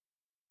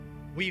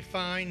we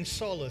find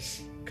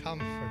solace,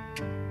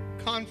 comfort,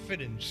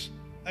 confidence,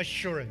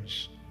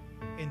 assurance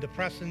in the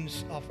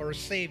presence of our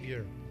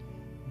Savior,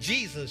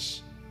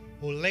 Jesus,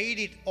 who laid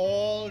it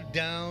all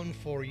down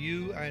for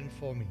you and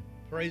for me.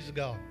 Praise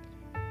God.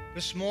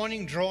 This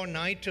morning, draw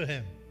nigh to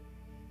Him,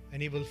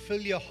 and He will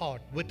fill your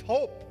heart with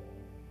hope,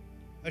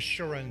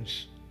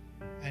 assurance,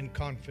 and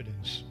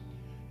confidence.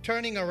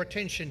 Turning our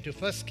attention to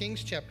 1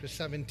 Kings chapter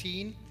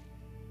 17,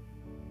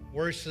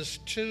 verses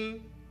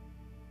 2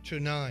 to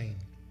 9.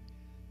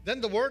 Then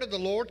the word of the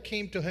Lord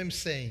came to him,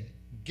 saying,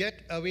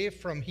 Get away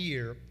from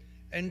here,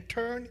 and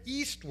turn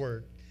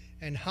eastward,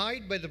 and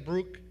hide by the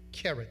brook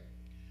Kerith,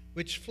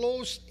 which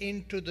flows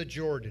into the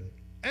Jordan.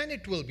 And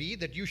it will be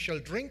that you shall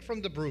drink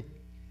from the brook,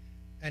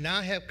 and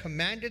I have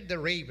commanded the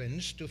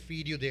ravens to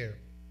feed you there.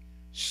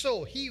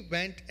 So he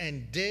went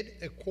and did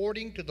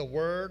according to the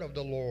word of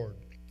the Lord.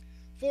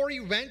 For he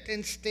went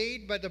and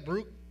stayed by the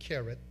brook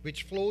Kerith,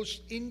 which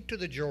flows into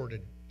the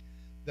Jordan.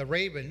 The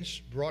ravens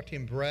brought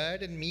him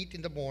bread and meat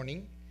in the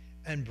morning,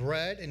 and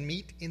bread and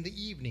meat in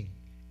the evening,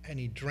 and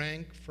he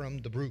drank from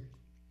the brook.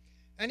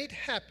 And it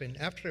happened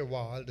after a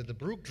while that the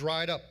brook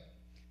dried up,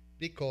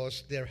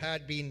 because there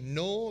had been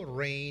no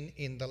rain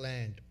in the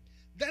land.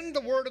 Then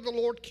the word of the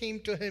Lord came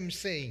to him,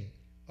 saying,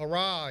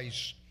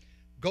 Arise,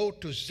 go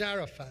to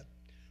Zarephath,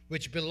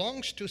 which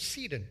belongs to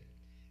Sidon,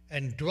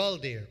 and dwell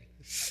there.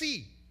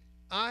 See,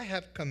 I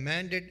have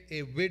commanded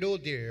a widow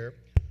there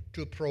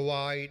to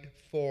provide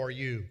for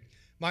you.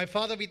 My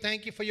Father, we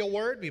thank you for your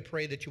word. We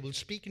pray that you will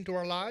speak into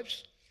our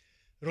lives.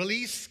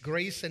 Release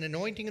grace and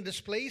anointing in this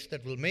place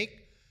that will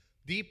make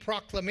the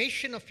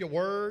proclamation of your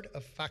word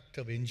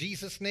effective. In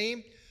Jesus'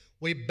 name,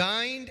 we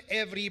bind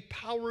every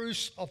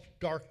powers of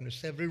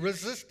darkness, every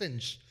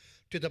resistance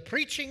to the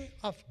preaching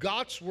of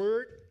God's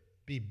word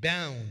be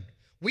bound.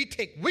 We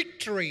take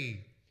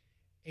victory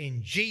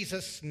in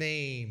Jesus'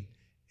 name.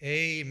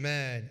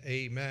 Amen.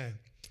 Amen.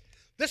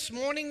 This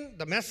morning,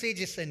 the message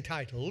is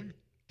entitled,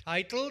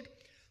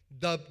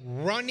 The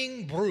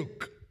Running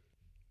Brook.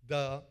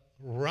 The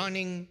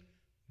Running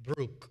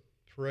Brook.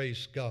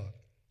 Praise God.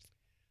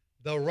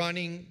 The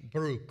Running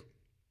Brook.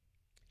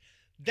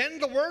 Then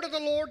the word of the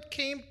Lord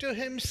came to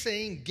him,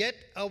 saying, Get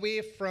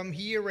away from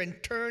here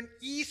and turn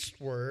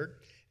eastward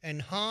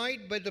and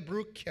hide by the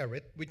brook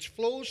Kerith, which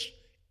flows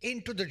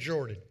into the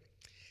Jordan.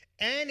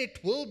 And it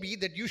will be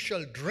that you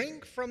shall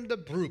drink from the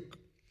brook,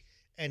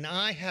 and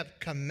I have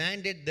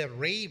commanded the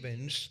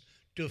ravens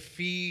to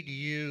feed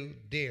you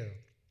there.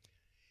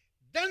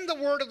 Then the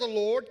word of the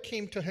Lord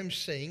came to him,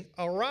 saying,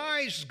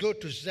 Arise, go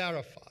to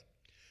Zarephath,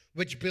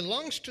 which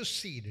belongs to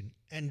Sidon,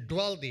 and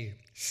dwell there.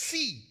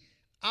 See,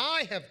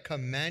 I have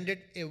commanded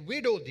a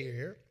widow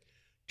there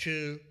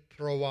to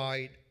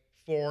provide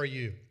for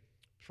you.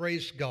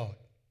 Praise God.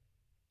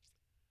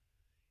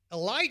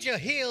 Elijah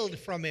hailed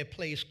from a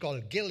place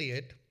called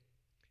Gilead,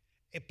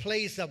 a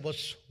place that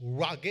was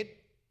rugged.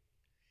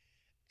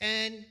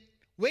 And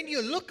when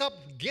you look up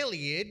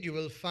Gilead, you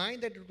will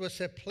find that it was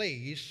a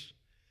place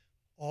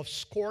of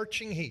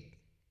scorching heat.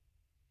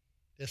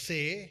 They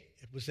say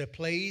it was a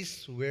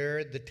place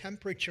where the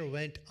temperature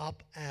went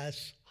up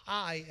as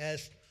high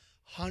as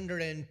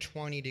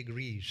 120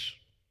 degrees.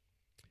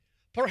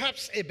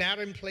 Perhaps a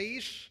barren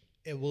place,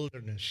 a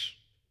wilderness.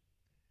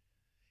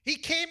 He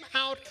came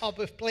out of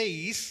a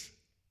place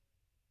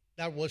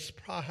that was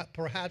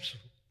perhaps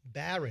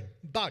barren,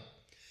 but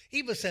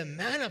he was a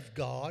man of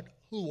God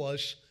who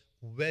was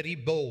very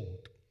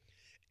bold,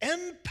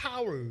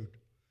 empowered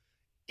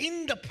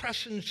in the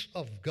presence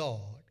of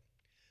God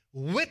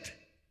with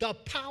the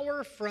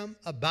power from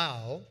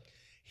above.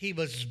 He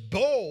was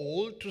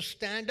bold to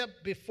stand up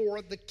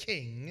before the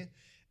king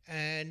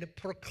and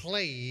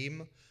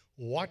proclaim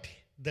what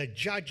the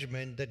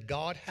judgment that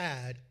God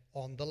had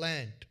on the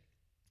land.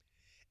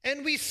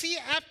 And we see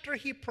after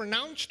he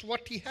pronounced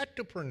what he had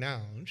to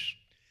pronounce,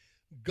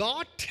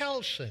 God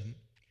tells him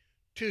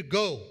to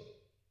go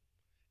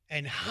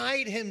and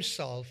hide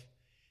himself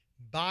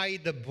by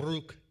the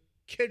brook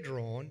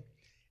Kidron,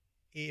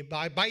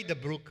 by the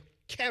brook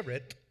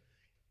Kerith.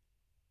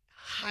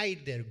 Hide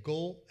there,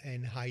 go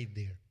and hide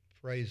there.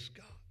 Praise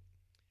God.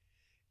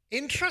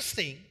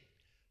 Interesting,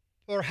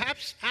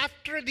 perhaps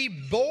after the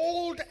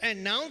bold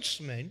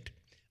announcement,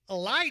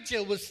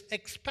 Elijah was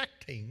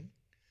expecting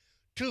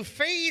to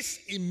face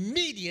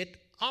immediate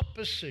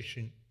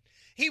opposition.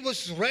 He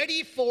was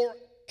ready for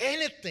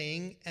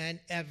anything and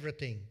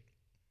everything.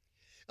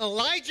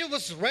 Elijah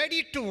was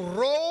ready to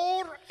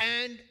roar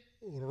and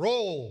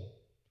roll,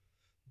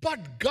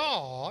 but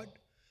God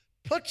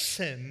puts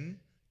him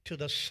to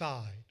the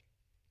side.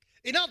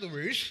 In other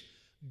words,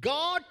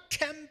 God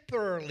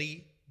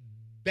temporarily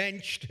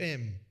benched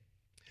him.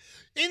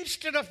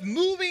 Instead of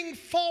moving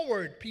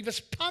forward, he was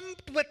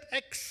pumped with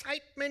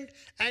excitement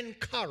and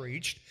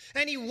courage,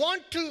 and he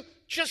wanted to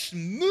just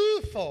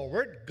move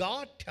forward.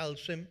 God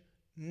tells him,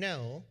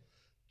 no,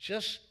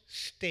 just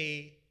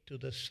stay to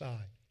the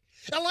side.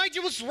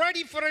 Elijah was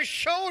ready for a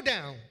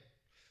showdown,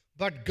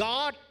 but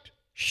God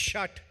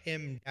shut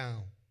him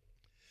down.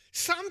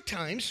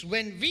 Sometimes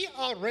when we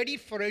are ready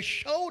for a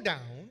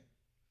showdown,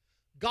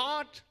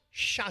 God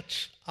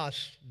shuts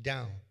us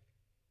down.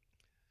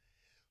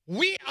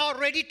 We are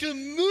ready to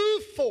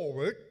move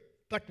forward,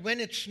 but when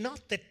it's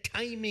not the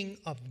timing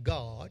of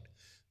God,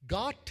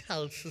 God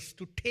tells us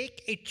to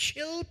take a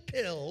chill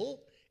pill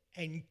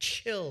and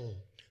chill,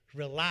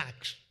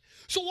 relax.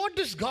 So what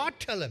does God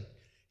tell him?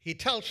 He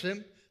tells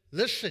him,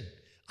 listen,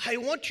 I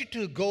want you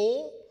to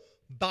go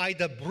by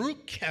the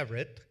brook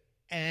carrot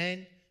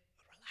and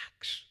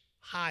relax,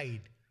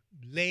 hide,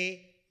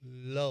 lay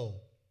low.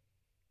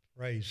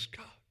 Praise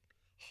God.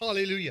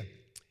 Hallelujah.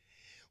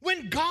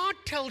 When God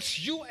tells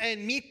you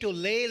and me to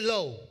lay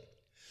low,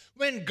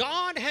 when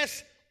God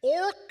has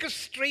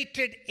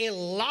orchestrated a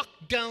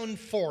lockdown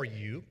for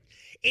you,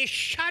 a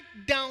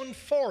shutdown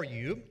for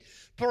you,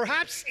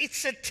 perhaps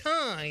it's a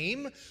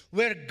time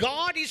where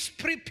God is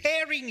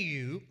preparing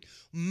you,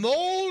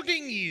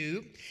 molding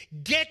you,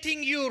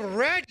 getting you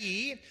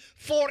ready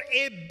for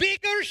a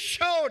bigger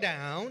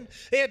showdown,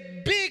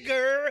 a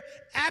bigger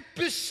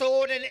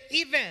episode and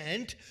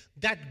event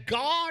that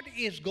God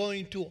is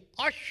going to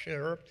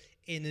usher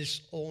in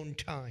his own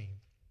time.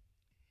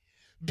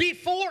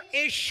 Before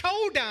a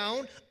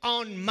showdown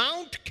on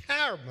Mount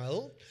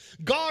Carmel,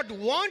 God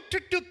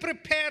wanted to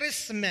prepare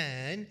his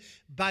man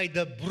by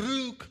the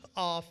brook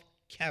of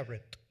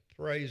Carrot.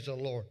 Praise the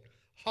Lord.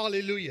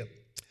 Hallelujah.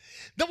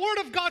 The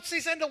word of God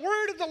says, and the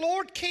word of the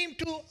Lord came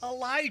to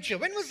Elijah.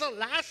 When was the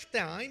last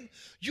time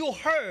you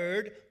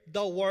heard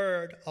the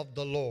word of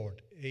the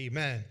Lord?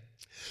 Amen.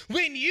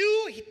 When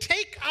you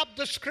take up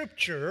the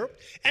scripture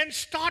and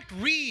start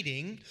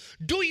reading,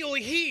 do you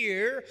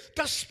hear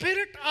the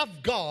Spirit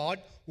of God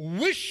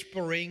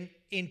whispering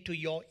into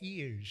your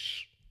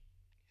ears?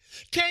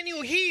 Can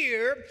you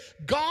hear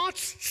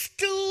God's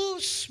still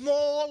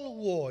small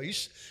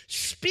voice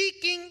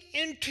speaking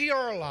into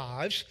your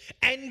lives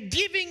and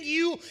giving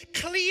you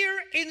clear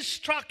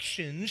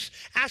instructions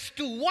as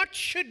to what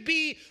should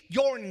be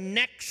your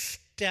next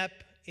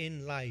step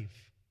in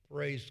life?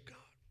 Praise God.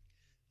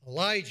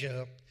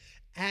 Elijah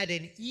had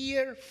an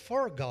ear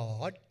for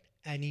God,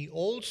 and he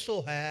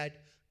also had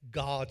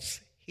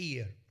God's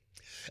ear.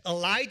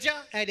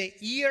 Elijah had an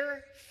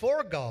ear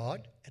for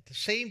God. At the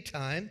same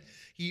time,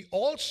 he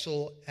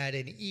also had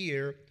an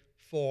ear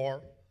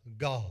for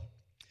God.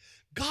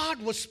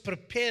 God was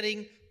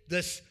preparing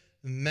this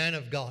man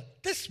of God.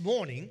 This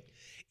morning,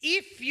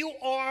 if you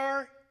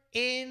are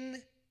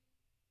in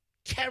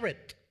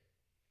Carrot,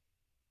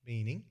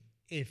 meaning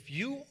if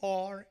you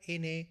are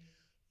in a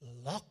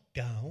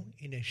lockdown,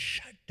 in a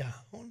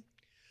shutdown,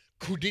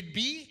 could it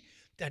be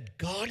that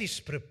God is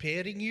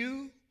preparing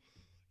you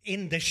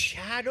in the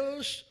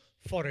shadows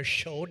for a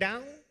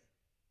showdown?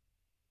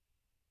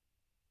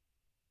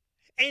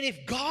 And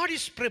if God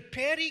is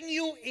preparing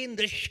you in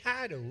the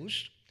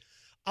shadows,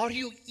 are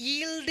you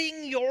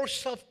yielding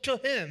yourself to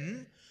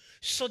him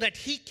so that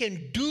he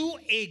can do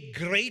a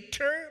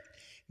greater,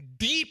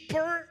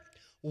 deeper,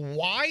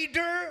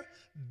 wider,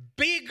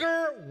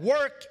 bigger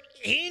work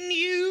in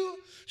you,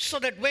 so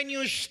that when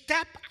you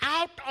step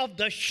out of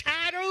the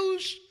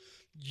shadows,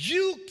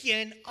 you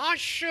can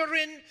usher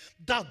in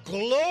the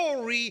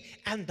glory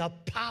and the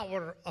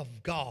power of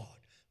God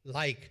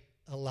like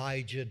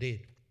Elijah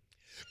did?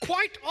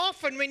 Quite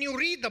often when you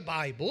read the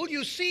Bible,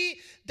 you see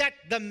that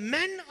the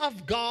men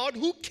of God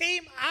who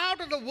came out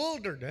of the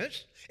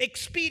wilderness,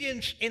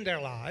 experience in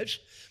their lives,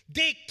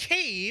 they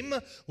came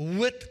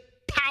with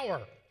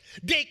power.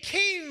 They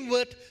came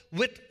with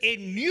a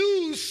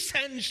new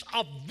sense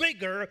of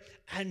vigor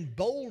and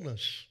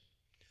boldness.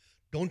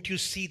 Don't you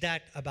see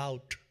that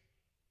about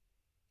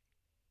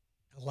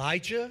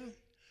Elijah?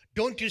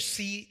 Don't you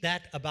see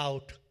that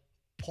about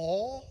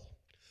Paul?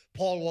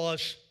 Paul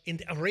was in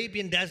the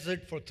Arabian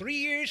desert for 3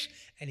 years,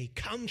 and he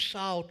comes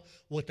out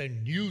with a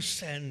new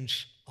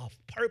sense of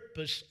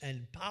purpose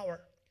and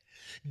power.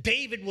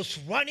 David was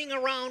running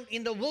around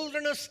in the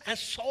wilderness as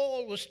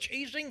Saul was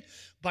chasing,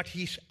 but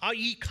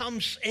he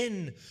comes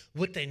in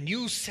with a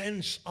new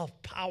sense of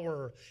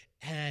power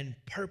and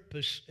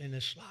purpose in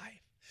his life.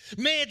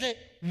 May the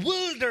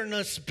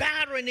wilderness,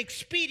 barren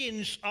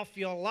experience of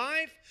your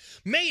life,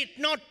 may it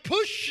not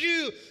push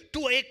you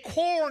to a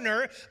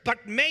corner,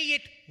 but may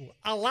it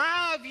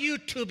allow you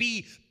to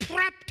be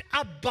prepped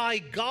up by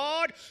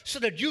God so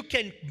that you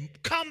can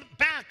come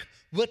back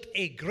with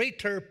a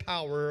greater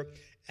power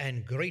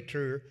and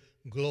greater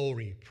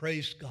glory.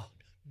 Praise God.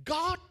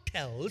 God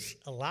tells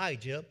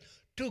Elijah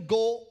to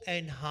go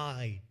and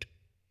hide.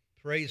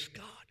 Praise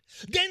God.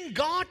 Then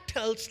God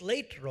tells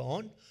later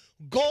on,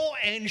 go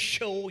and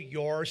show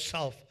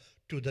yourself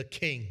to the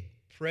king.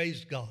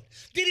 Praise God.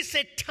 There is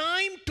a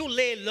time to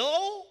lay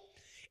low,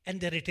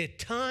 and there is a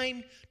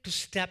time to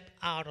step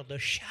out of the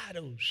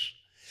shadows.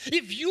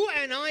 If you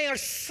and I are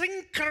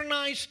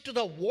synchronized to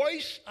the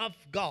voice of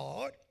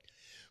God,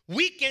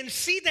 we can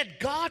see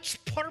that God's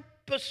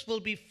purpose will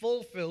be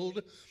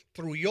fulfilled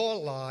through your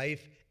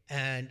life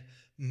and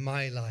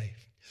my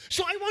life.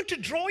 So I want to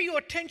draw your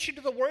attention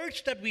to the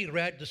words that we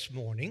read this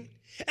morning,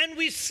 and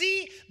we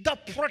see the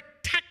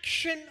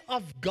protection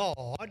of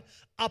God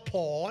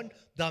upon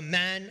the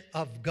man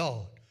of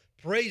God.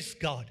 Praise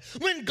God.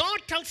 When God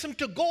tells him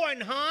to go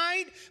and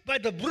hide by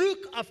the brook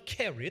of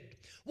Kerith,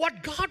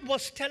 what God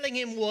was telling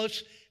him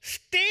was,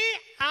 stay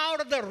out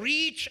of the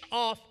reach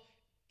of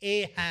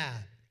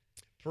Ahab.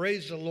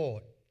 Praise the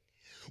Lord.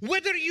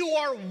 Whether you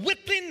are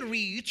within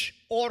reach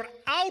or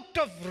out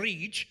of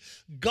reach,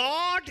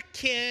 God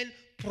can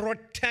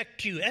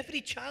protect you.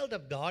 Every child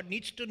of God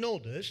needs to know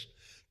this.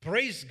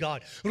 Praise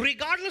God.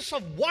 Regardless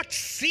of what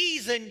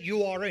season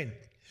you are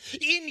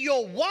in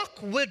your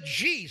walk with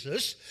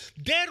Jesus,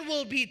 there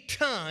will be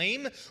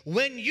time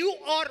when you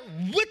are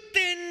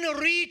within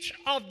reach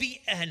of the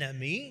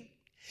enemy.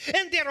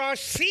 And there are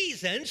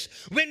seasons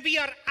when we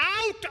are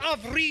out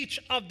of reach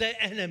of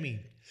the enemy.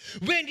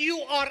 When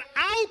you are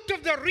out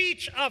of the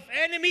reach of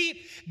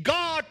enemy,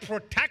 God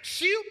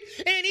protects you.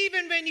 And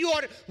even when you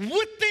are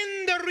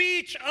within the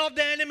reach of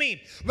the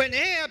enemy, when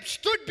Elijah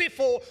stood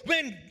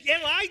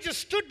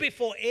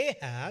before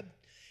Ahab,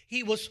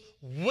 he was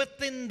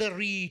within the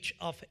reach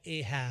of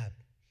Ahab,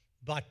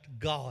 but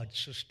God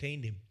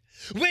sustained him.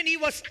 When he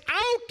was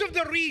out of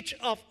the reach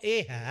of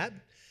Ahab,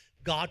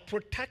 God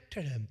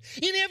protected him.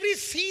 In every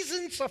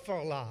season of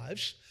our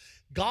lives,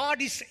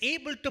 God is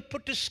able to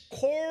put his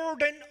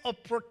cordon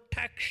of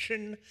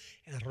protection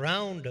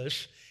around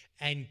us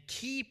and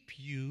keep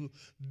you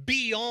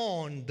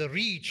beyond the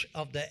reach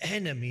of the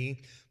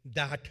enemy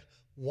that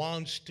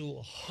wants to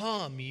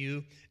harm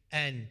you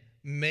and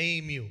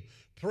maim you.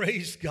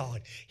 Praise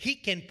God. He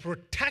can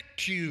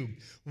protect you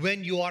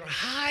when you are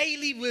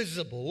highly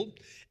visible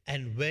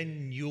and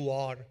when you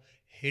are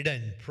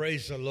hidden.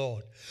 Praise the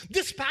Lord.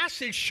 This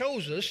passage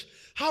shows us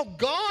how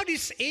God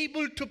is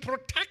able to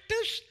protect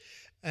us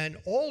and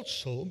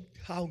also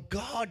how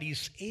God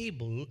is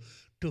able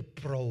to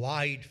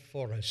provide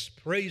for us.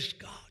 Praise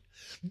God.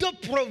 The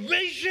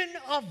provision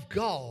of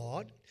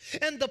God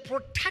and the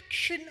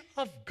protection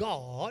of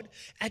God,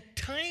 at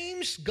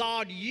times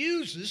God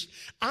uses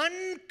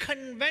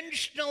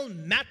unconventional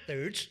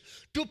methods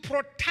to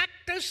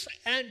protect us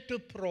and to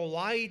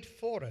provide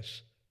for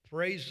us.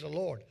 Praise the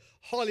Lord.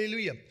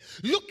 Hallelujah.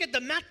 Look at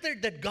the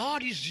method that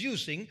God is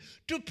using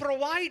to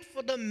provide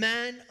for the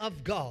man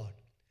of God.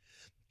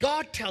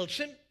 God tells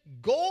him,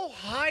 go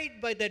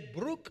hide by that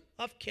brook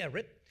of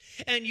Kerith,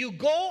 and you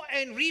go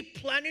and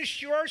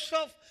replenish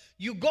yourself.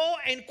 You go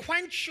and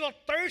quench your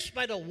thirst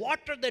by the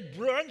water that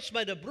runs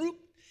by the brook.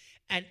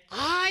 And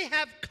I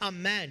have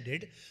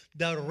commanded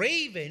the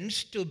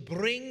ravens to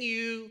bring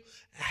you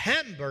a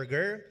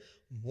hamburger,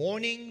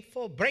 morning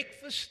for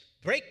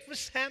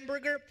breakfast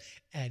hamburger,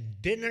 and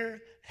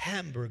dinner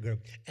hamburger.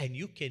 And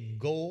you can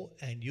go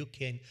and you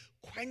can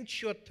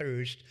quench your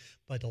thirst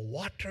by the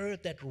water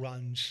that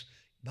runs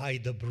by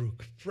the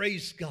brook.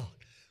 Praise God.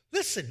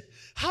 Listen,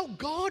 how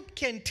God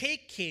can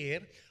take care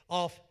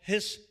of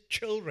his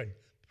children.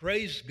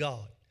 Praise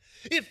God.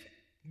 If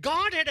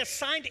God had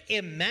assigned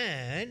a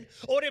man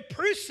or a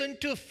person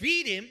to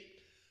feed him,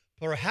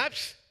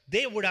 perhaps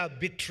they would have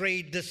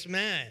betrayed this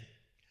man.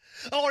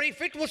 Or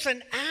if it was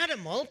an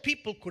animal,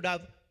 people could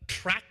have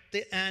tracked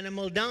the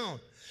animal down.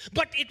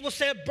 But it was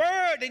a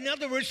bird. In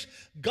other words,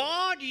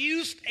 God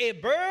used a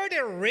bird,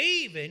 a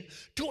raven,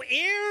 to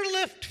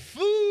airlift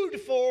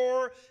food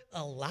for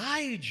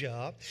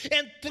Elijah.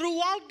 And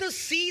throughout the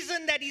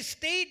season that he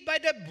stayed by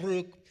the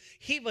brook,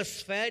 he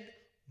was fed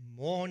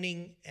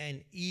morning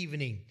and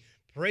evening.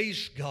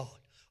 Praise God.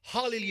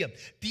 Hallelujah.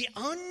 The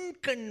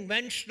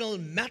unconventional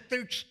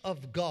methods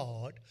of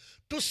God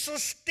to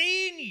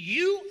sustain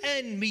you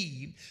and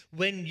me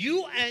when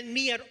you and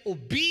me are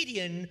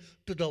obedient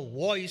to the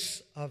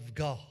voice of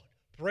God.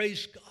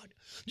 Praise God.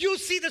 You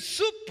see, the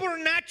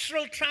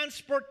supernatural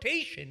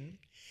transportation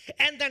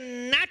and the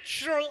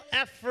natural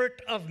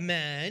effort of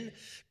man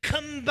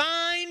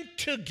combined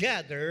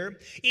together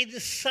in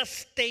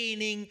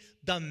sustaining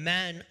the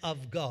man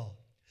of God.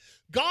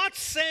 God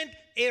sent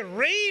a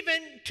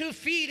raven to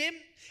feed him.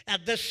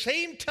 At the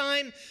same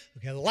time,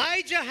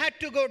 Elijah had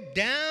to go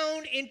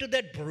down into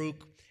that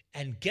brook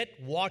and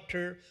get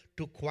water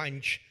to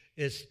quench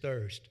his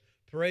thirst.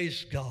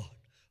 Praise God.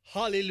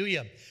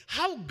 Hallelujah.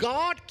 How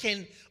God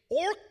can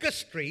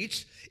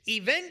orchestrate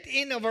event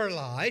in our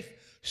life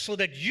so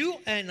that you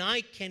and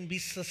I can be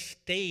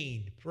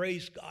sustained.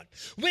 Praise God.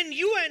 When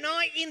you and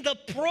I in the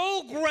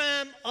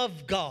program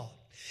of God,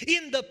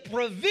 in the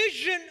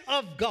provision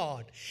of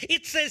God,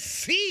 it's a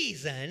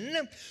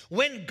season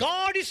when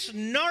God is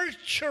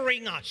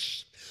nurturing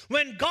us,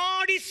 when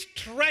God is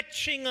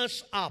stretching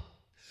us up,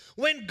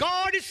 when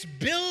God is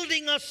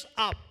building us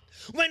up,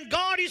 when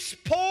God is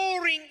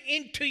pouring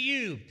into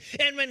you,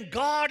 and when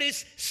God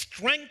is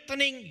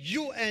strengthening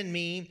you and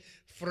me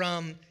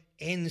from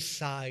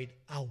inside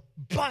out.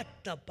 But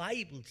the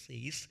Bible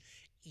says,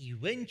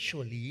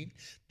 eventually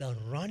the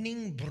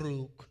running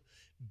brook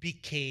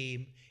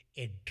became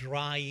a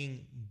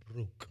drying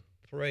brook.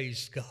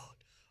 Praise God.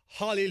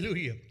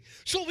 Hallelujah.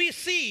 So we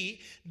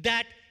see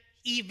that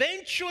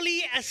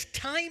eventually as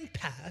time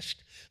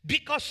passed,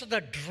 because of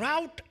the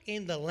drought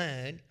in the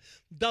land,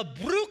 the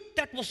brook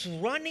that was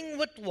running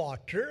with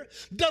water,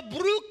 the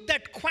brook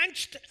that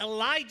quenched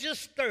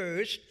Elijah's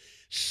thirst,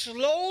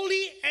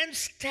 Slowly and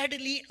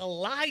steadily,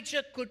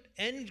 Elijah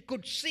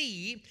could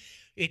see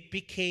it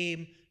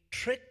became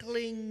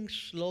trickling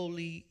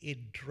slowly,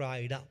 it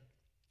dried up.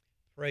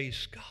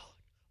 Praise God.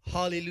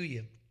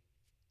 Hallelujah.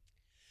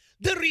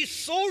 The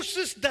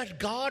resources that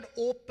God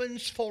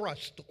opens for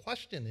us, the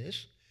question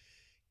is,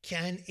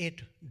 can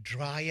it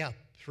dry up?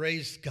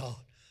 Praise God.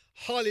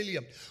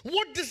 Hallelujah.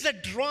 What does the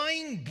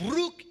drying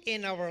brook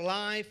in our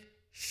life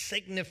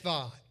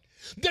signify?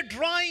 The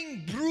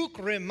drying brook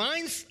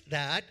reminds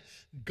that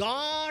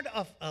God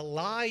of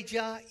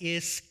Elijah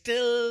is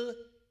still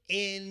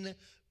in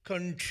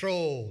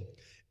control.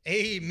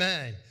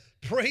 Amen.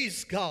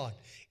 Praise God.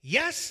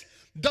 Yes,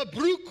 the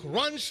brook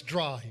runs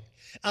dry.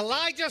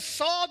 Elijah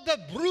saw the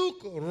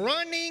brook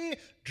running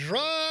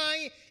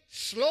dry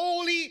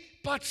slowly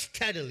but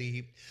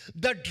steadily.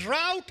 The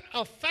drought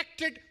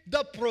affected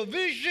the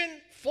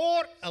provision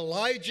for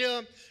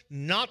Elijah,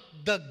 not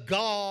the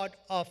God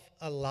of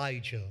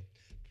Elijah.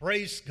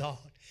 Praise God.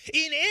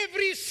 In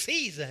every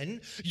season,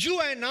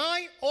 you and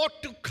I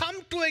ought to come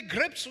to a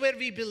grips where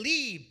we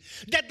believe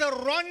that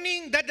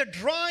the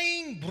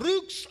drying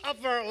brooks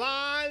of our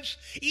lives,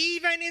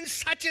 even in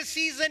such a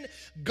season,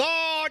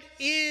 God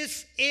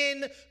is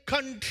in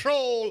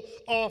control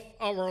of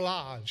our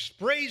lives.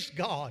 Praise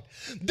God.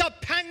 The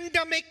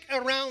pandemic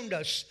around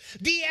us,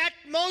 the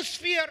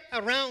atmosphere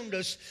around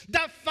us,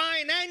 the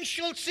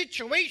financial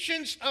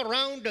situations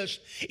around us,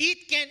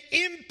 it can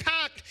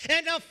impact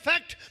and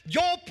affect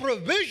your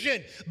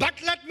provision.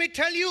 But let me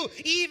tell you,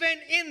 even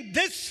in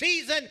this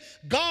season,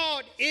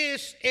 God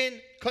is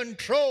in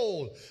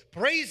control.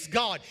 Praise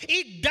God.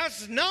 It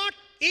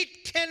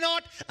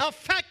cannot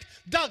affect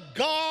the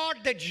God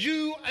that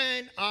you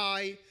and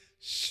I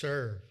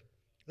serve.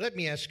 Let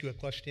me ask you a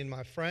question,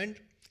 my friend.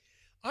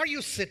 Are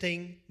you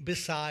sitting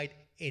beside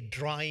a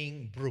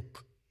drying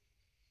brook?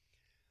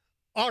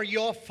 Are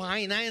your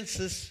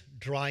finances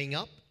drying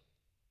up?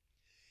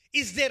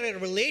 Is there a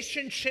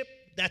relationship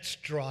that's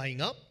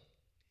drying up?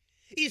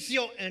 Is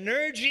your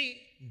energy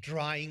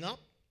drying up?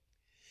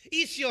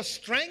 Is your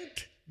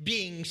strength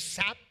being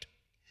sapped?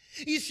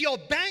 Is your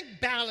bank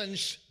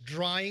balance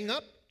drying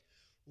up?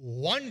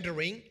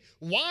 Wondering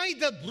why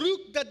the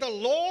brook that the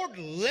Lord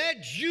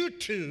led you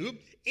to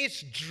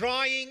is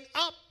drying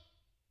up.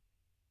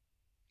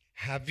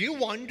 Have you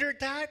wondered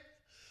that?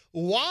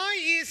 Why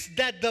is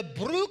that the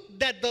brook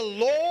that the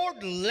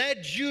Lord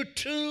led you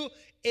to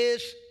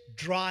is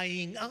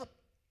drying up?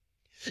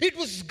 It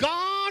was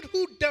God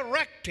who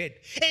directed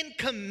and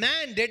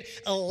commanded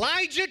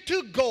Elijah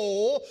to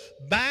go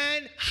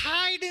and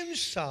hide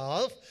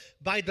himself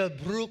by the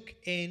brook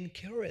in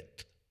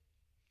Kerith.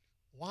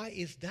 Why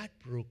is that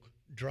brook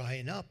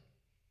drying up?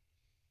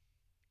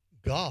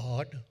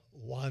 God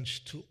wants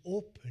to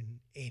open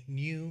a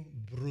new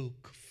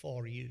brook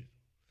for you.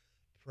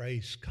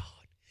 Praise God.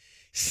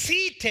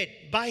 Seated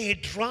by a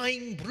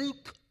drying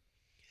brook,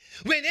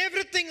 when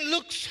everything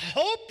looks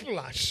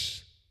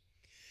hopeless,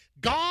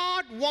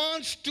 God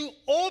wants to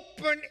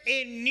open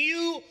a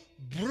new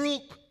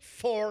brook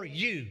for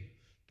you.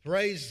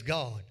 Praise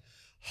God.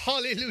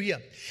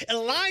 Hallelujah.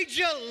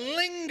 Elijah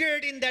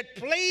lingered in that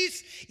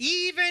place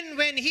even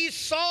when he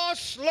saw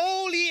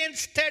slowly and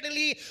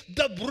steadily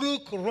the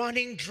brook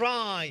running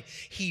dry.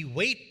 He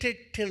waited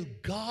till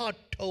God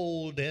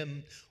told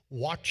him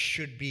what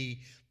should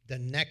be the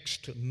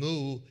next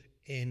move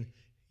in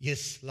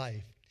his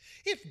life.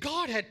 If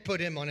God had put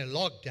him on a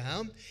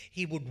lockdown,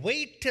 he would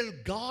wait till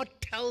God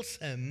tells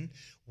him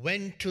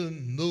when to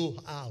move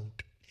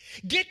out.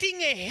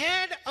 Getting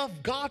ahead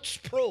of God's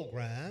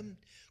program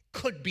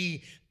could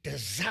be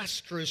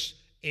disastrous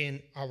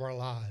in our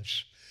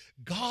lives.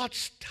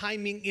 God's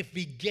timing, if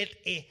we get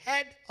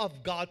ahead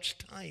of God's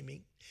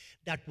timing,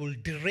 that will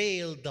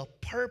derail the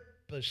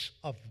purpose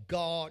of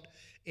God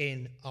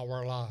in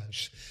our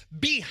lives.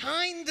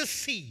 Behind the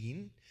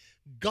scene,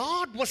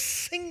 God was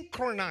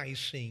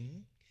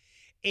synchronizing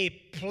a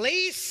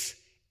place,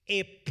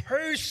 a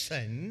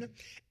person,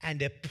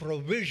 and a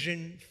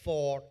provision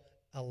for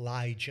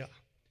Elijah.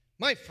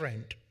 My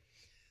friend,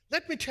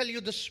 let me tell you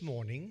this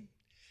morning,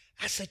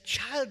 as a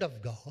child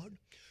of God,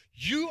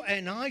 you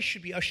and I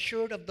should be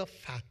assured of the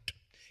fact,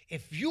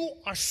 if you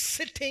are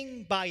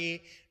sitting by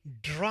a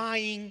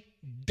drying,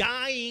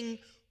 dying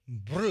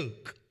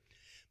brook,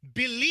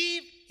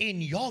 believe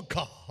in your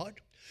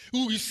God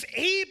who is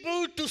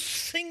able to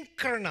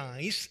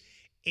synchronize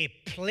a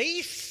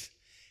place,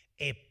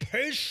 a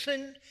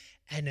person,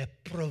 and a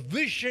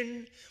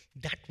provision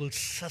that will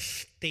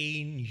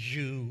sustain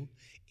you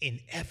in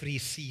every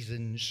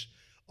seasons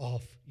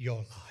of your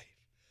life.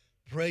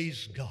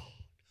 Praise God.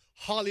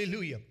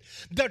 Hallelujah.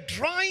 The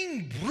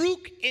drying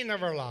brook in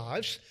our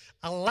lives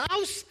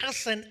allows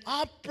us an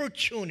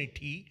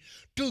opportunity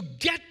to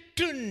get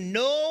to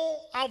know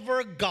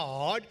our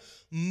God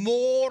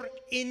more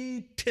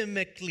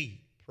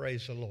intimately.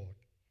 Praise the Lord.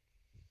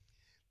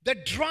 The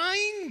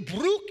drying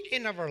brook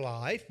in our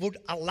life would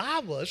allow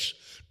us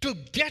to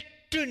get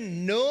to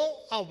know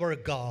our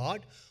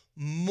God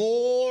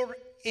more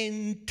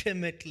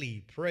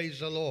intimately.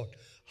 Praise the Lord.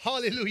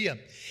 Hallelujah.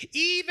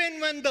 Even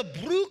when the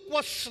brook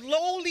was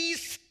slowly,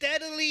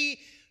 steadily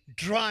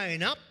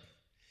drying up,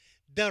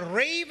 the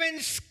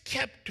ravens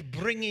kept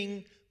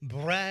bringing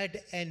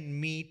bread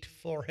and meat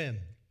for him.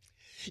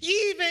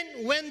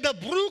 Even when the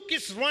brook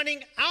is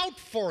running out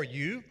for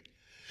you,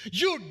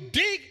 you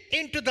dig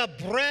into the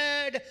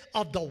bread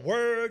of the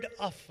word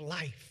of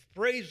life.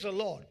 Praise the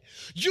Lord.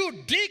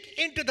 You dig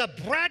into the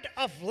bread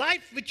of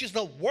life, which is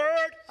the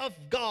word of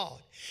God.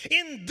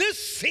 In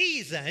this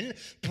season,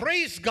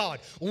 praise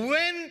God,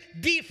 when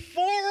the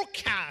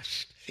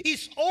forecast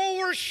is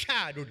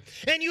overshadowed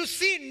and you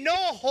see no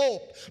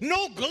hope,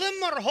 no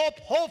glimmer of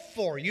hope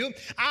for you,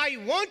 I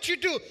want you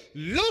to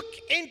look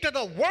into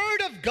the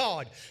Word of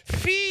God,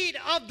 feed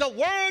of the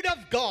Word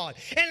of God,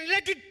 and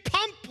let it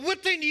pump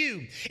within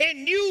you a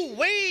new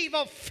wave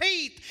of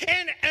faith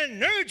and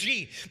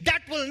energy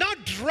that will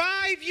not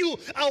drive you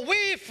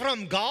away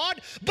from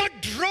God,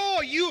 but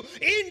draw you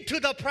into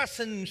the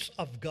presence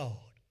of God.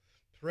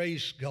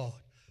 Praise God.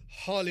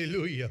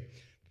 Hallelujah.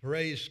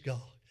 Praise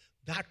God.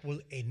 That will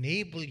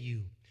enable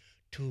you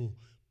to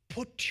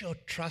put your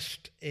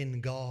trust in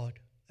God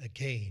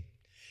again.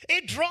 A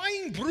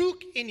drying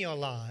brook in your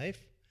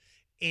life,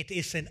 it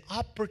is an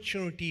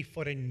opportunity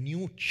for a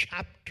new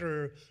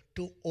chapter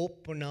to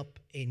open up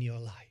in your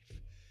life.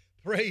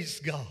 Praise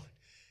God.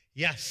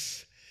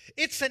 Yes,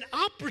 it's an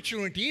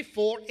opportunity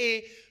for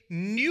a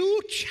new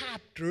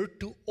chapter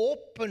to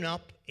open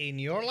up in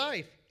your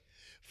life.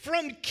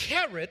 From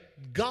Kerith,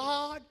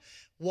 God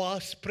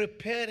was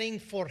preparing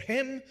for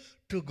him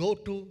to go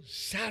to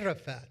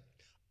Zarephath.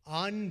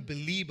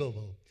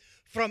 Unbelievable.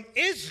 From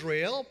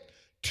Israel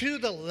to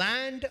the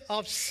land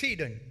of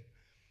Sidon.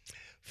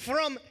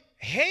 From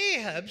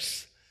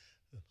Ahab's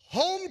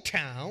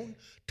hometown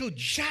to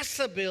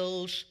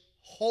Jezebel's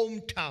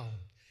hometown.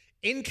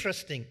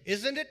 Interesting,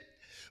 isn't it?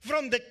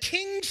 From the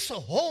king's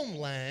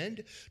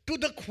homeland to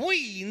the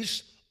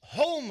queen's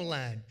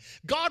homeland.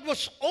 God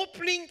was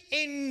opening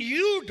a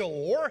new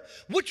door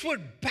which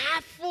would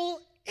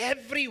baffle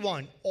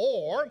everyone.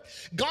 Or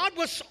God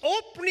was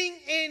opening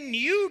a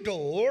new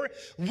door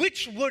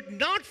which would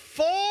not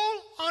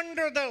fall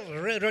under the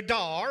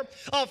radar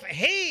of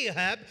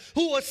Ahab,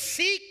 who was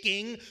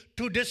seeking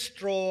to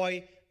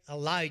destroy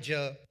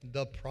Elijah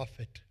the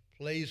prophet.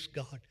 Praise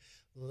God.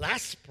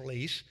 Last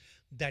place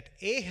that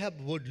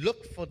Ahab would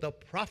look for the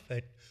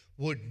prophet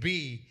would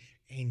be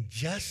in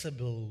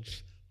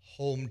Jezebel's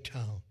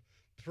hometown.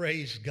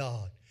 Praise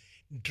God.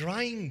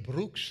 Drying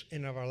brooks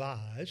in our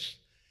lives,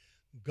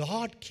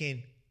 God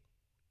can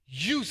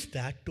use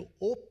that to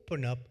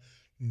open up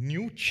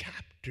new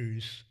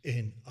chapters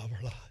in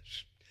our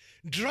lives.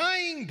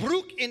 Drying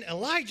brook in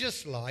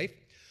Elijah's life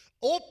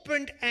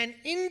opened an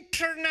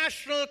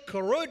international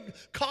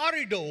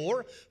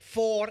corridor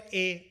for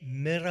a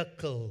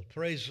miracle.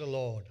 Praise the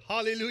Lord.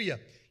 Hallelujah.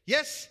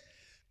 Yes,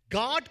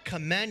 God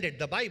commanded,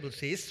 the Bible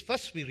says,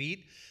 first we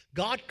read,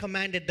 God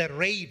commanded the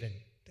raven.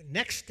 The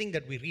next thing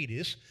that we read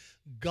is,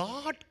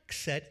 God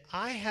said,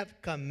 I have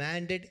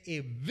commanded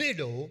a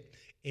widow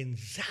in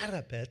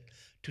Zarephath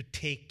to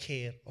take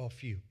care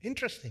of you.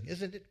 Interesting,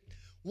 isn't it?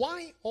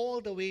 Why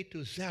all the way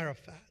to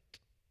Zarephath?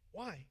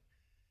 Why?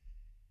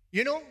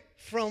 You know,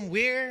 from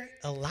where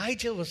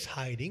Elijah was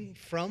hiding,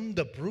 from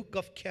the brook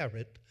of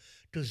Kerith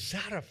to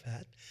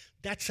Zarephath,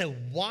 that's a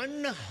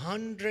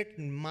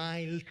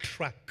 100-mile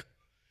trek.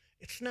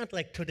 It's not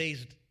like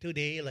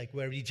today, like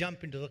where we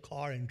jump into the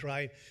car and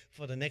drive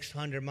for the next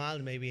 100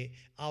 miles, maybe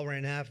hour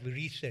and a half, we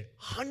reach there.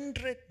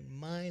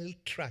 100-mile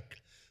trek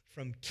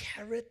from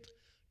Kerith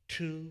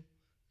to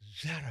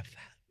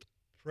Zarephath.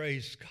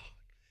 Praise God.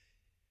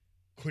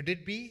 Could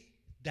it be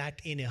that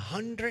in a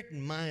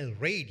 100-mile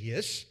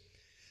radius,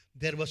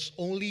 there was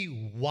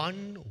only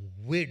one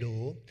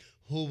widow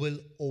who will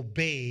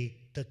obey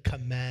the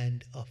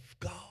command of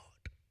God?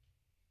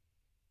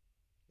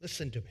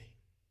 Listen to me.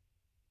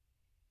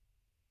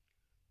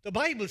 The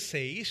Bible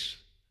says,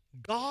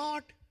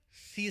 God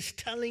is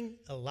telling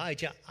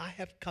Elijah, I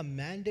have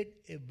commanded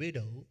a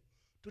widow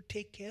to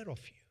take care of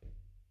you.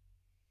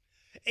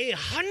 A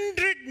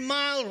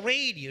 100-mile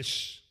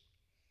radius,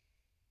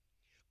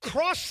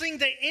 crossing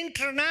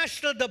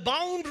the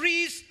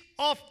boundaries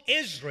of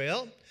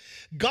Israel.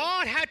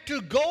 God had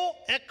to go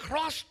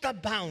across the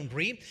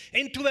boundary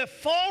into a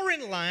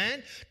foreign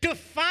land to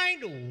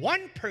find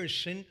one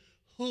person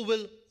who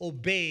will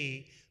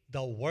obey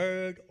the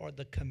word or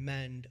the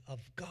command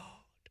of God.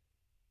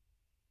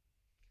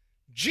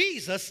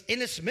 Jesus, in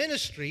his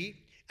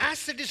ministry,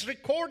 as it is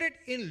recorded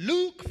in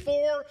Luke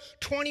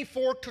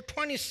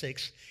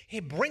 4:24-26, he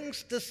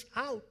brings this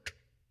out.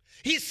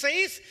 He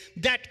says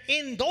that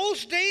in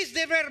those days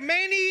there were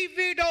many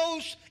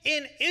widows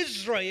in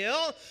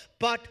Israel,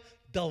 but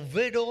the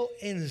widow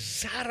in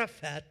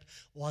Zarephath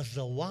was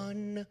the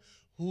one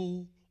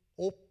who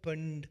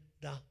opened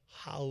the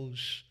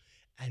house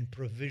and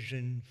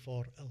provision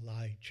for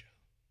Elijah.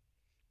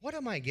 What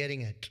am I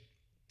getting at?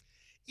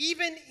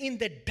 Even in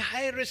the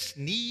direst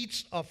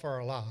needs of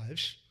our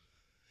lives,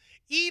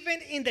 even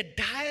in the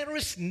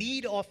direst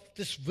need of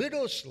this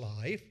widow's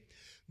life,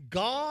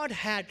 God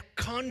had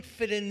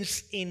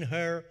confidence in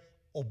her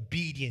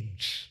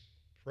obedience.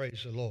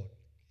 Praise the Lord.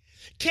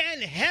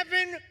 Can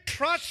heaven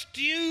trust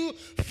you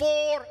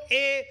for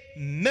a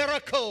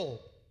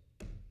miracle?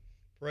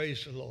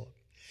 Praise the Lord.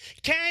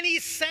 Can He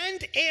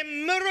send a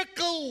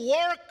miracle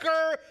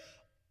worker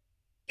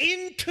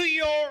into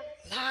your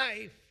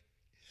life?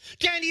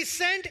 Can He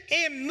send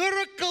a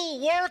miracle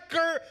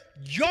worker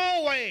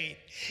your way?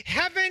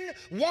 Heaven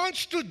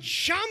wants to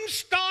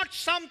jumpstart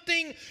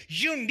something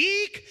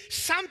unique,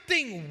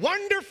 something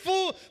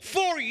wonderful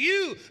for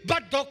you.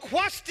 But the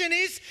question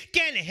is,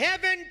 can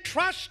heaven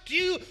trust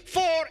you for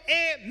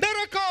a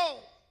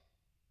miracle?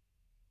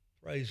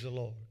 Praise the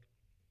Lord.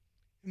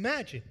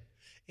 Imagine,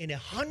 in a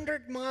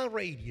 100-mile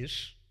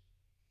radius,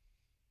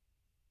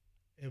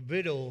 a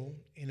widow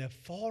in a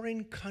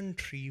foreign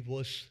country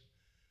was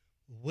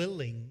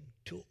willing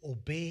to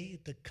obey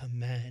the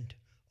command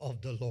of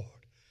the Lord.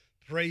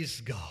 Praise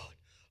God.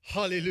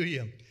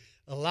 Hallelujah.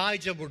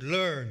 Elijah would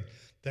learn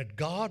that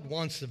God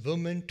wants a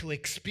woman to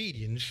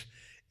experience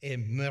a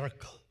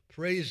miracle.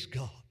 Praise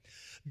God.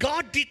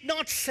 God did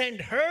not send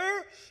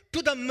her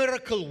to the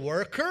miracle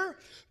worker,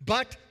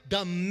 but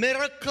the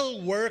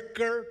miracle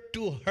worker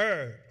to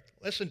her.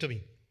 Listen to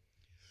me.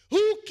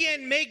 Who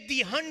can make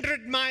the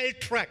 100-mile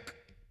trek?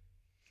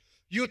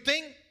 You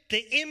think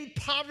the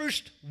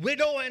impoverished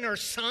widow and her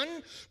son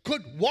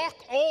could walk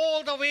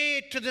all the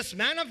way to this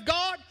man of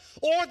God?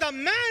 Or the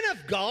man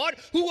of God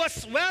who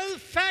was well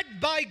fed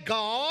by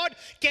God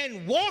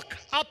can walk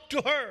up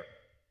to her?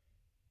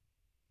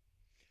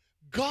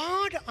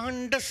 God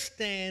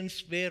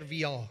understands where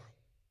we are.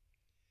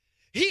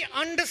 He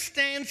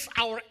understands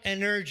our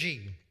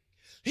energy.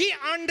 He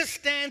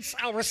understands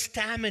our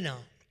stamina.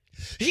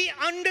 He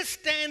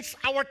understands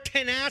our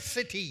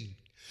tenacity.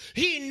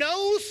 He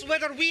knows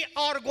whether we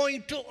are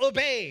going to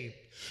obey.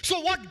 So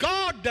what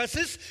God does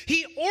is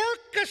He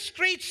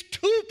orchestrates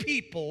two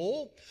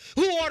people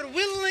who are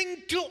willing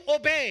to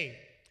obey.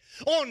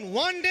 On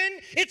one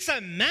end, it's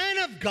a man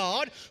of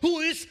God who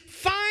is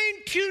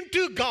fine-tuned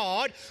to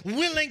God,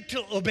 willing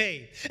to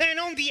obey. And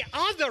on the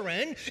other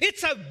end,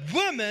 it's a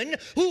woman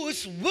who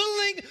is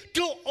willing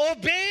to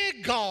obey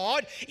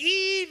God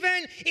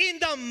even in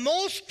the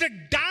most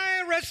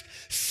direst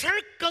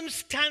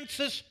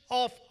circumstances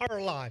of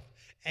her life.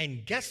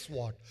 And guess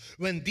what?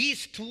 When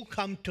these two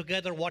come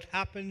together, what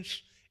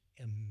happens?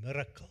 A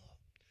miracle.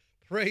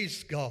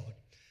 Praise God.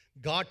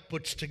 God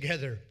puts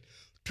together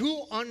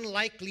two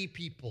unlikely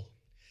people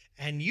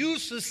and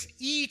uses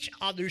each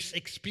other's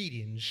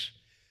experience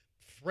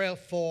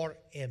for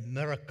a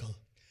miracle.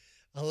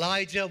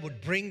 Elijah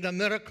would bring the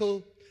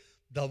miracle.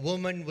 The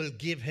woman will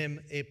give him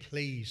a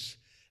place.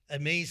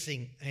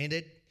 Amazing, ain't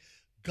it?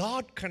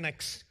 God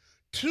connects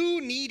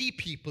two needy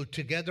people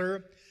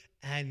together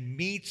and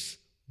meets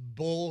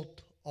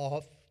both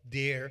of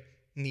their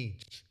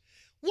needs.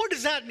 What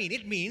does that mean?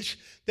 It means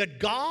that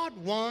God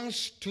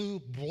wants to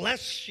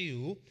bless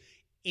you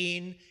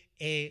in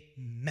a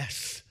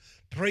mess.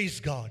 Praise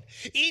God.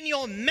 In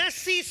your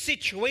messy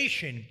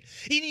situation,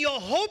 in your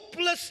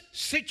hopeless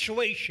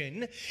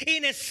situation,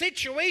 in a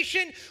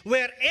situation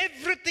where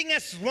everything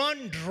has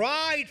run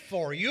dry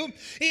for you,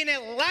 in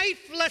a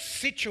lifeless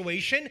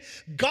situation,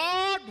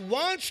 God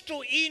wants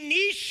to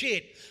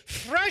initiate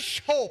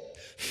fresh hope,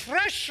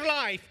 fresh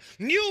life,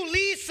 new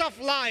lease of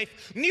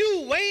life,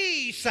 new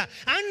ways,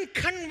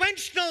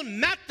 unconventional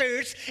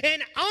methods,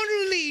 and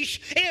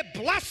unleash a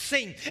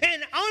blessing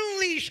and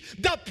unleash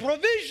the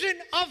provision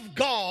of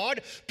God,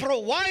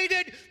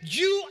 provided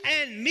you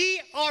and me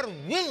are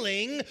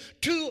willing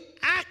to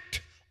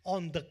act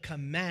on the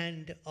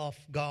command of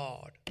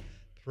God.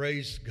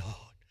 Praise God.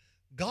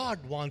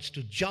 God wants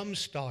to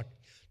jumpstart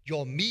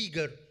your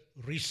meager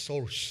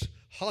resource.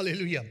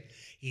 Hallelujah.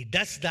 He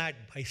does that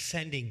by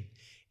sending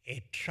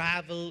a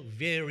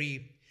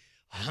travel-weary,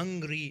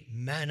 hungry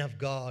man of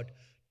God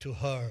to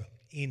her.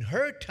 In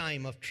her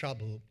time of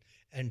trouble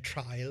and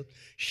trial,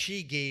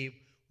 she gave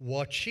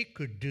what she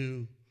could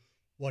do,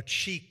 what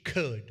she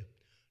could,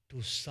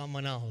 to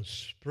someone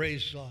else.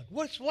 Praise God.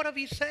 What are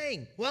we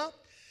saying? Well,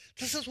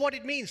 this is what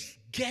it means.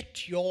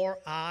 Get your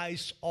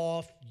eyes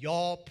off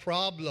your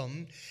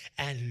problem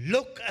and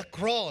look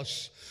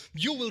across.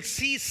 You will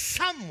see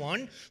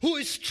someone who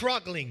is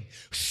struggling,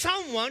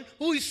 someone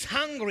who is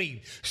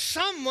hungry,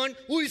 someone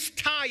who is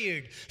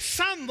tired,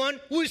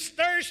 someone who is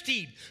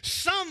thirsty,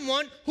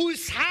 someone who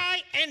is high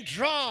and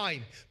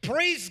dry.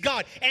 Praise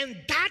God. And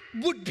that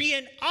would be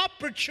an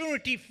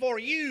opportunity for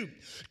you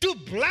to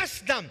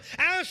bless them.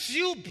 As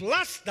you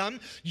bless them,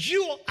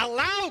 you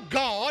allow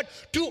God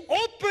to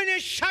open a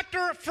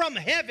shutter from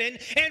heaven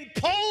and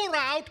pour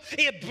out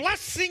a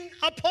blessing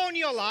upon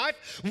your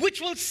life,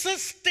 which will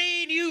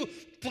sustain you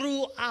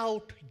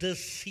throughout the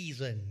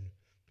season.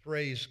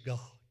 Praise God.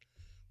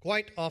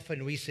 Quite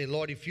often we say,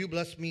 Lord, if you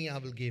bless me, I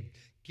will give.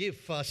 Give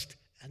first,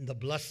 and the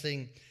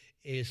blessing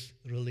is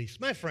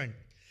released. My friend,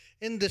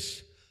 in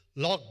this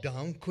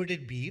lockdown, could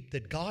it be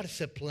that God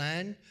has a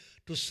plan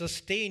to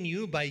sustain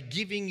you by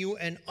giving you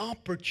an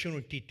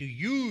opportunity to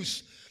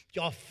use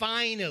your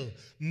final,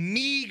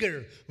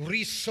 meager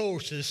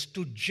resources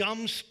to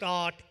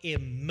jumpstart a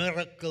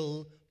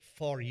miracle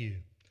for you.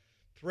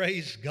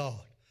 Praise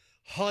God.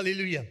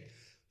 Hallelujah.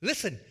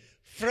 Listen,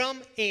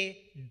 from a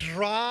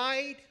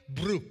dried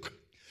brook,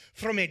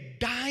 from a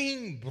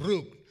dying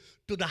brook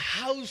to the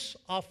house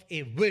of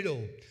a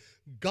widow,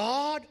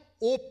 God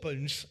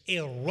opens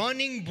a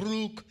running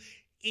brook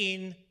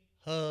in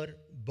her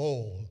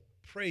bowl.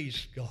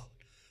 Praise God.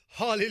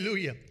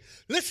 Hallelujah.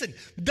 Listen,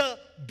 the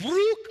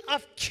brook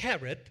of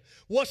Cherith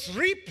was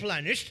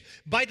replenished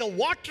by the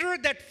water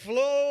that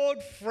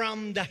flowed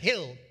from the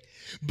hill.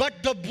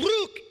 But the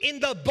brook in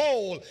the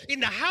bowl, in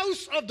the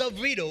house of the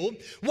widow,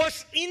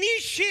 was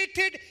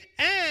initiated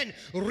and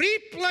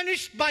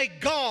replenished by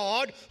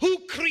God who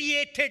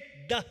created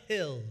the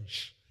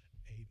hills.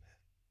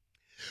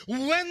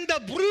 Amen. When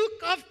the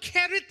brook of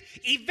Cherith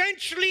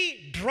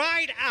eventually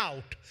dried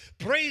out,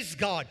 praise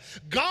God,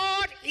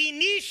 God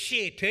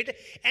initiated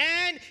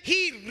and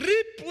He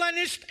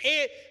replenished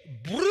a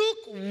brook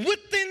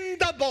within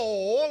the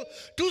bowl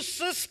to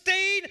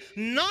sustain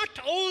not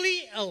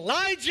only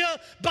Elijah,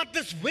 but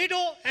this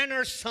widow and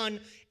her son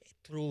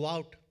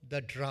throughout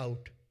the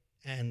drought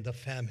and the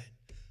famine.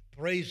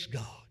 Praise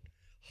God.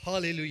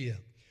 Hallelujah.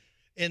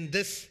 In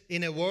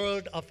a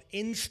world of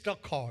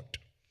Instacart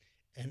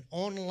and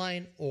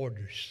online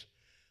orders,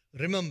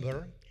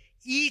 remember,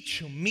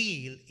 each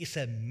meal is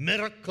a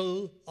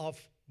miracle of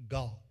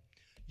God.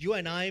 You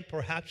and I,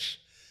 perhaps,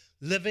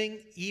 living,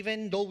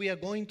 even though we are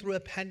going through a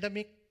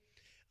pandemic,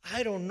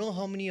 I don't know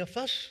how many of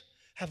us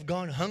have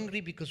gone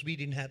hungry because we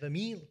didn't have a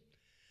meal.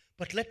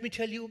 But let me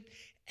tell you,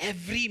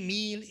 every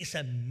meal is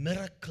a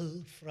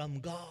miracle from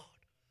God.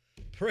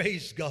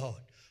 Praise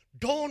God.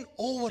 Don't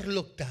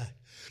overlook that.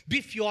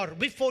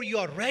 Before you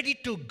are ready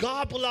to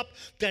gobble up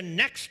the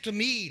next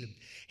meal,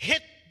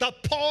 hit the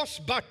pause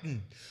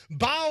button,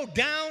 bow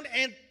down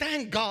and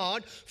thank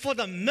God for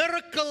the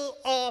miracle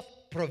of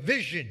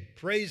provision.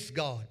 Praise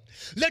God.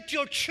 Let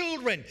your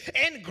children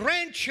and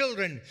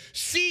grandchildren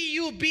see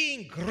you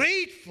being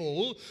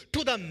grateful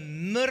to the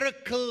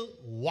miracle,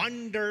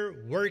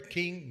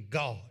 wonder-working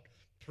God.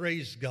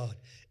 Praise God.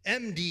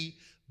 M.D.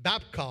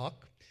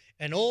 Babcock,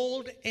 an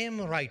old hymn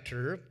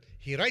writer,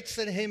 he writes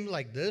a hymn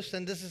like this,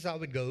 and this is how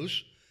it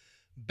goes.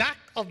 Back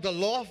of the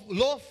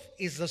loaf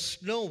is a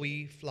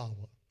snowy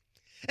flower.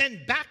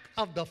 And back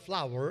of the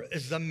flour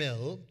is the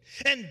mill,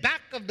 and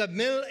back of the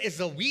mill is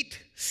the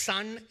wheat,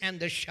 sun, and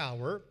the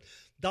shower,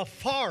 the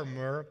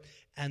farmer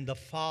and the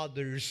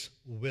Father's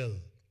will.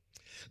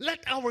 Let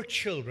our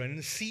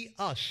children see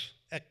us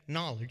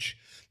acknowledge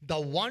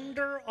the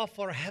wonder of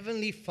our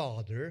Heavenly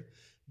Father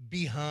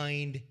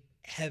behind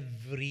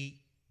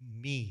every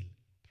meal.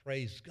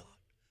 Praise God.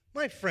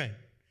 My friend,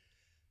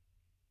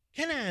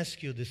 can I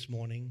ask you this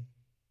morning,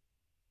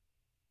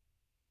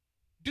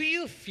 do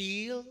you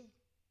feel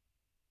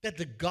that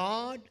the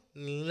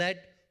God-led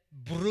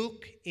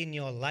brook in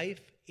your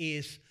life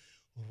is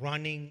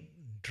running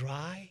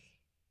dry?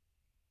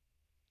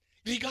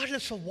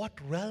 Regardless of what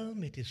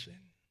realm it is in.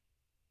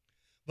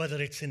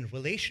 Whether it's in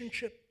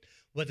relationship,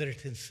 whether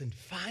it's in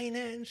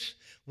finance,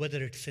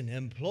 whether it's in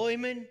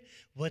employment,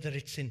 whether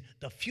it's in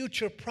the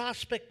future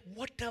prospect,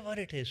 whatever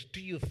it is, do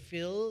you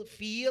feel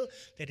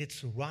that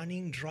it's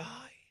running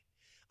dry?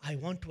 I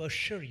want to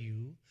assure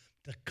you,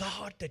 the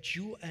God that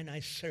you and I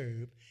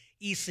serve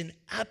is in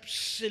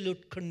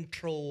absolute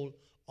control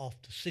of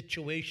the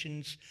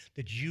situations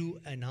that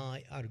you and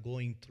I are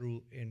going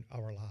through in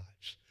our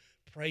lives.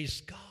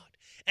 Praise God.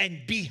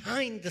 And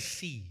behind the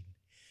scene,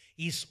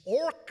 He's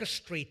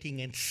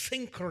orchestrating and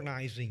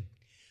synchronizing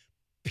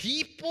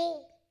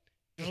people,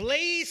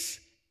 place,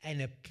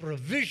 and a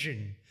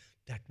provision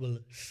that will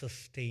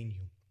sustain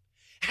you.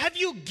 Have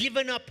you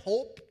given up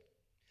hope?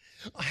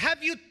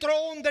 Have you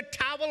thrown the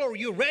towel, or are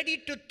you ready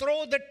to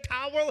throw the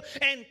towel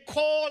and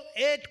call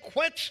it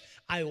quits?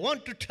 I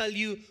want to tell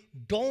you,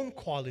 don't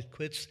call it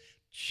quits.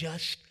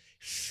 Just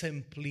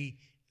simply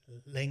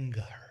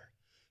linger.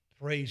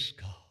 Praise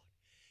God.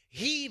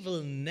 He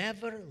will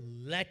never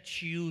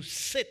let you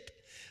sit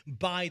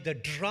by the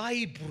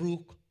dry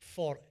brook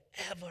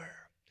forever.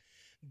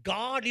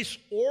 God is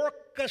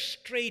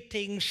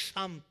orchestrating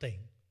something,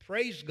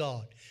 praise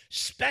God,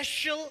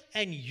 special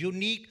and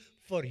unique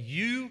for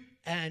you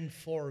and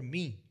for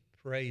me.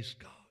 Praise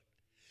God.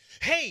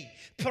 Hey,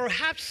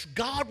 perhaps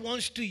God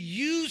wants to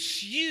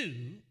use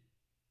you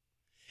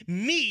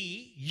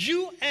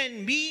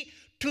and me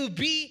to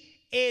be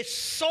a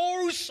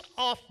source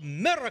of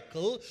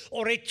miracle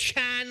or a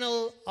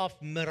channel of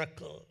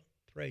miracle.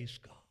 Praise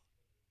God.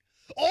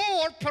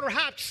 Or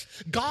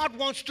perhaps God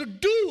wants to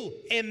do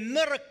a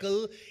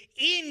miracle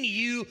in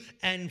you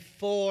and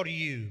for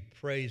you.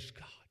 Praise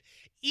God.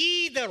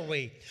 Either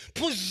way,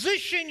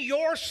 position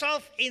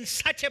yourself in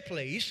such a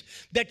place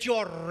that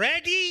you're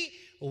ready,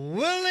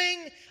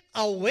 willing,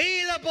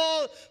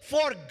 available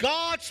for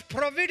God's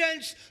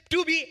providence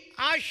to be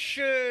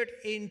ushered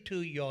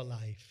into your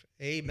life.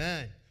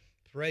 Amen.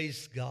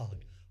 Praise God.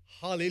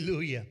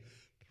 Hallelujah.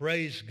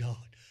 Praise God.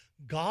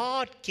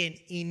 God can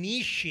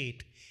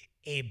initiate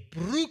a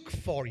brook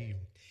for you,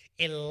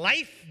 a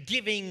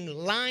life-giving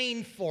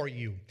line for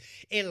you,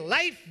 a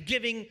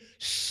life-giving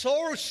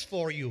source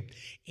for you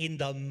in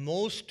the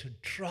most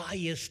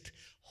driest,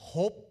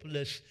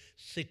 hopeless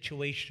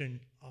situation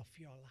of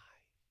your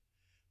life.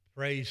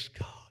 Praise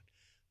God.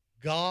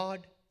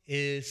 God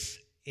is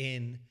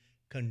in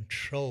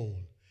control.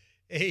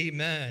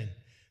 Amen.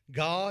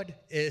 God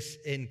is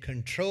in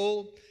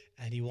control,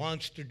 and He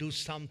wants to do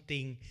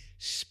something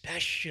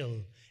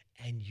special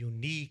and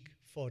unique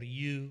for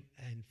you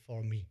and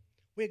for me.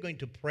 We're going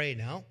to pray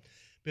now.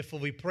 Before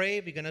we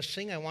pray, we're going to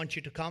sing. I want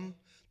you to come.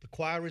 The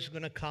choir is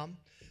going to come.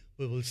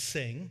 We will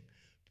sing.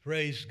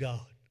 Praise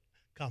God.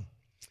 Come.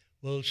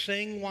 We'll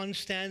sing one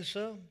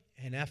stanza,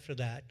 and after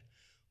that,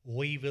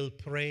 we will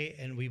pray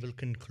and we will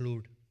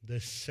conclude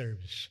this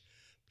service.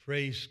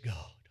 Praise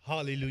God.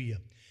 Hallelujah.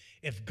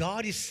 If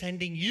God is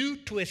sending you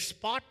to a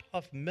spot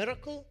of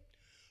miracle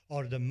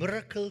or the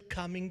miracle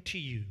coming to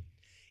you,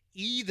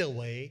 either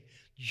way,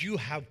 you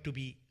have to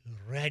be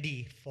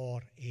ready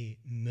for a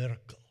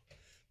miracle.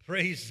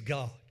 Praise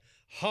God.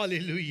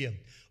 Hallelujah.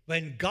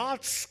 When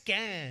God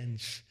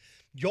scans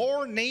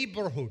your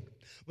neighborhood,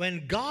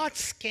 when God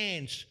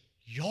scans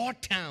your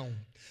town,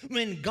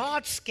 when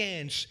God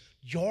scans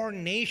your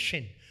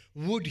nation,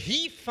 would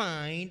He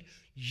find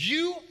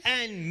you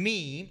and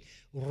me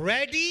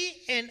ready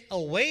and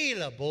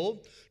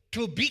available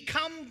to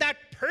become that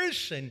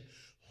person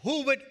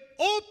who would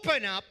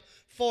open up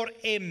for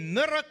a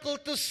miracle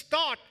to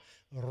start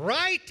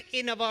right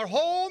in our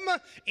home,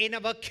 in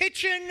our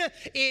kitchen,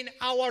 in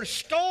our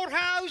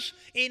storehouse,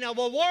 in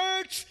our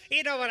words,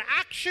 in our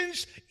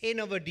actions, in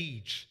our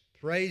deeds.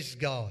 Praise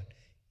God.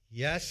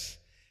 Yes,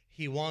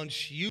 He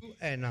wants you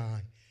and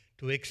I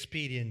to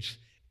experience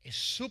a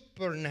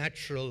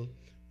supernatural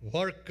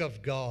work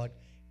of God.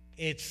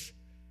 It's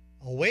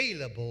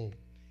available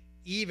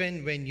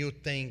even when you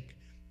think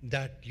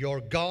that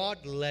your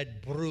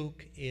God-led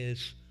brook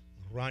is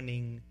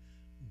running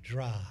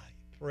dry.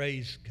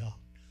 Praise God.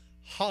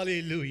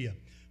 Hallelujah.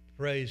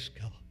 Praise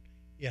God.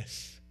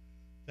 Yes.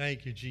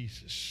 Thank you,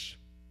 Jesus.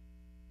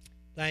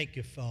 Thank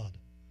you, Father.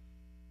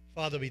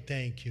 Father, we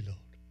thank you, Lord.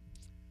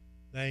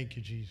 Thank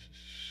you, Jesus.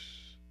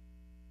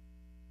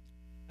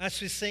 As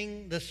we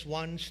sing this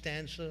one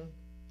stanza,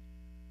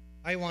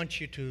 I want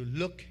you to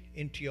look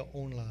into your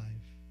own life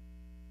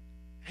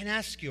and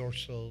ask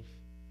yourself,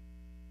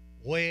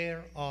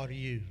 where are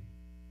you?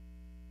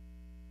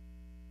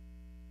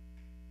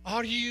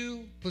 Are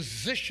you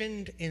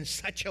positioned in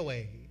such a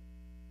way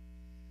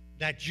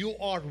that you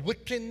are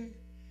within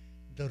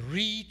the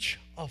reach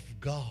of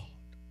God?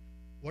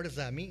 What does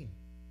that mean?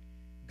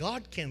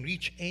 God can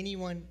reach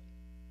anyone,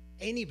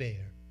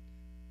 anywhere.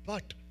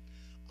 But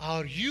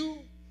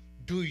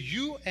do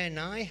you and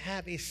I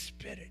have a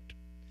spirit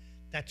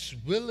that's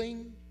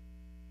willing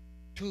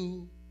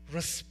to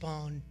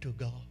respond to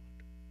God?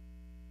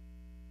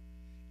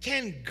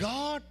 Can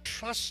God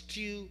trust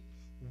you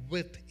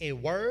with a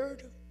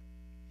word?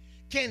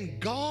 Can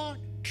God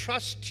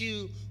trust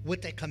you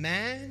with a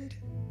command?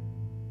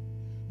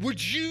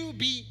 Would you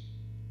be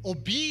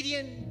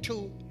obedient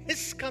to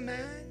His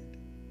command?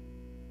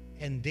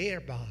 And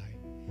thereby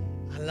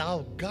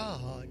allow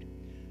God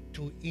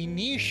to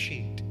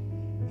initiate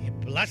a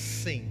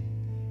blessing,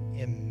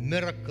 a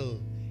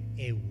miracle,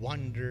 a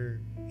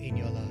wonder in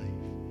your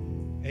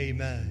life.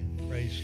 Amen. Praise